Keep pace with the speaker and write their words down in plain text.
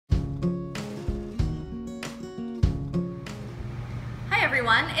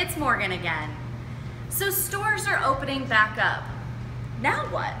everyone, it's Morgan again. So stores are opening back up. Now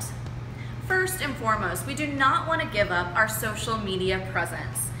what? First and foremost, we do not want to give up our social media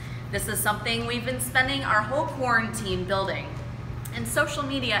presence. This is something we've been spending our whole quarantine building, and social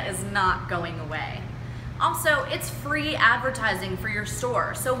media is not going away. Also, it's free advertising for your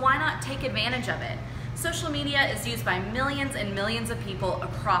store, so why not take advantage of it? Social media is used by millions and millions of people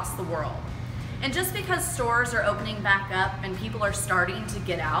across the world. And just because stores are opening back up and people are starting to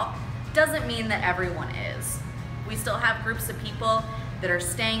get out, doesn't mean that everyone is. We still have groups of people that are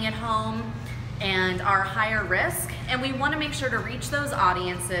staying at home and are higher risk, and we want to make sure to reach those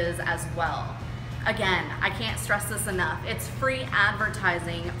audiences as well. Again, I can't stress this enough. It's free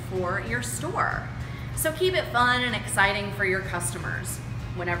advertising for your store. So keep it fun and exciting for your customers.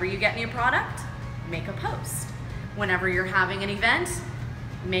 Whenever you get new product, make a post. Whenever you're having an event,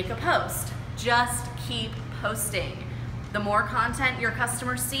 make a post. Just keep posting. The more content your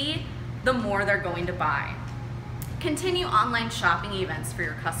customers see, the more they're going to buy. Continue online shopping events for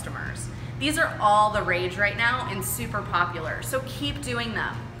your customers. These are all the rage right now and super popular, so keep doing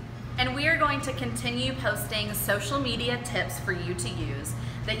them. And we are going to continue posting social media tips for you to use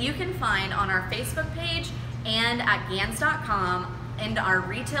that you can find on our Facebook page and at Ganz.com and our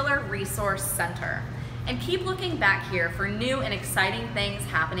Retailer Resource Center. And keep looking back here for new and exciting things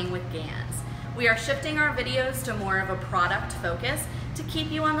happening with Ganz. We are shifting our videos to more of a product focus to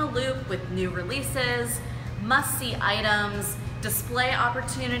keep you on the loop with new releases, must-see items, display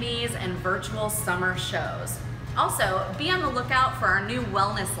opportunities, and virtual summer shows. Also, be on the lookout for our new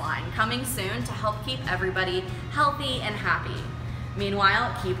wellness line coming soon to help keep everybody healthy and happy.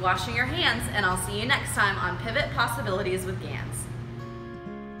 Meanwhile, keep washing your hands, and I'll see you next time on Pivot Possibilities with Ganz.